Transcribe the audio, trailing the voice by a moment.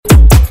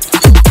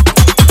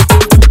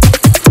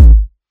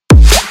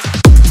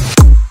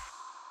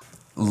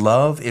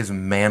love is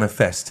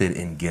manifested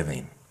in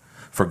giving.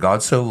 For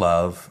God so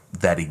loved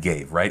that he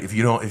gave, right? If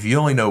you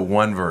only know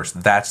one verse,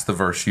 that's the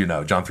verse you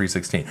know, John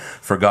 3:16.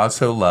 For God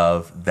so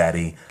loved that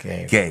he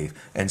gave.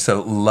 And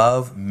so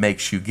love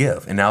makes you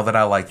give. And now that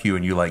I like you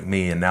and you like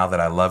me, and now that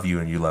I love you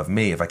and you love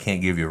me, if I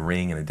can't give you a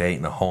ring and a date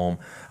and a home,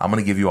 I'm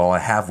going to give you all I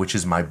have, which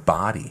is my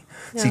body.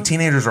 Yeah. See,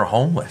 teenagers are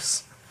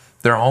homeless.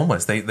 They're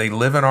homeless. They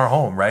live in our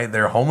home, right?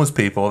 They're homeless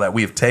people that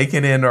we have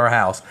taken into our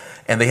house,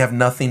 and they have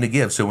nothing to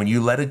give. So when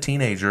you let a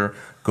teenager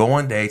go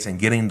on dates and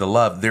get into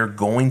love, they're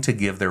going to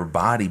give their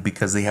body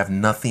because they have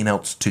nothing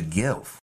else to give.